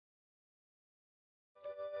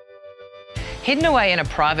Hidden away in a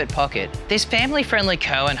private pocket, this family-friendly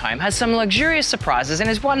Kirwan home has some luxurious surprises and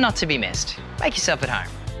is one not to be missed. Make yourself at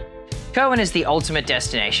home. Kirwan is the ultimate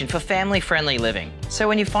destination for family-friendly living. So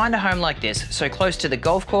when you find a home like this, so close to the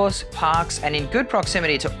golf course, parks, and in good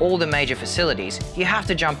proximity to all the major facilities, you have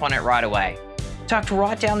to jump on it right away. Tucked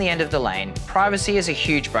right down the end of the lane, privacy is a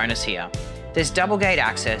huge bonus here. There's double gate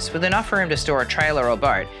access with enough room to store a trailer or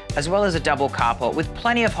boat, as well as a double carport with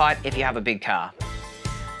plenty of height if you have a big car.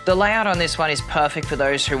 The layout on this one is perfect for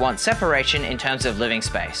those who want separation in terms of living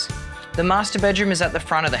space. The master bedroom is at the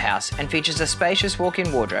front of the house and features a spacious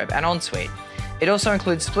walk-in wardrobe and ensuite. It also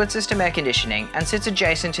includes split system air conditioning and sits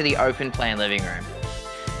adjacent to the open plan living room.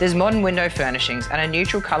 There's modern window furnishings and a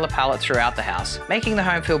neutral colour palette throughout the house, making the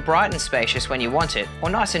home feel bright and spacious when you want it, or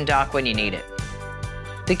nice and dark when you need it.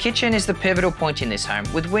 The kitchen is the pivotal point in this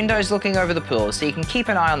home, with windows looking over the pool so you can keep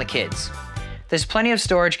an eye on the kids. There's plenty of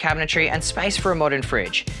storage cabinetry and space for a modern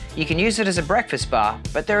fridge. You can use it as a breakfast bar,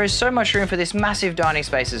 but there is so much room for this massive dining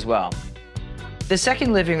space as well. The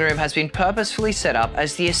second living room has been purposefully set up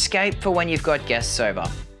as the escape for when you've got guests over.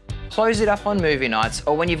 Close it up on movie nights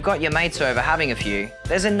or when you've got your mates over having a few.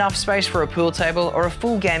 There's enough space for a pool table or a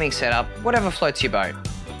full gaming setup, whatever floats your boat.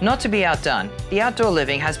 Not to be outdone, the outdoor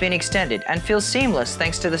living has been extended and feels seamless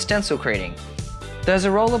thanks to the stencil creating. There's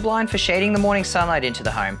a roller blind for shading the morning sunlight into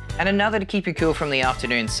the home and another to keep you cool from the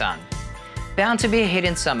afternoon sun. Bound to be a hit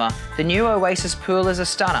in summer, the new Oasis pool is a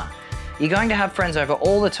stunner. You're going to have friends over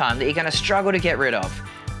all the time that you're going to struggle to get rid of.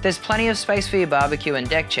 There's plenty of space for your barbecue and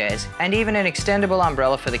deck chairs and even an extendable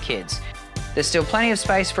umbrella for the kids. There's still plenty of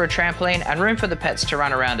space for a trampoline and room for the pets to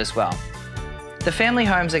run around as well. The family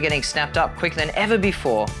homes are getting snapped up quicker than ever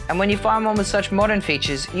before, and when you find one with such modern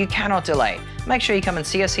features, you cannot delay. Make sure you come and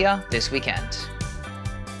see us here this weekend.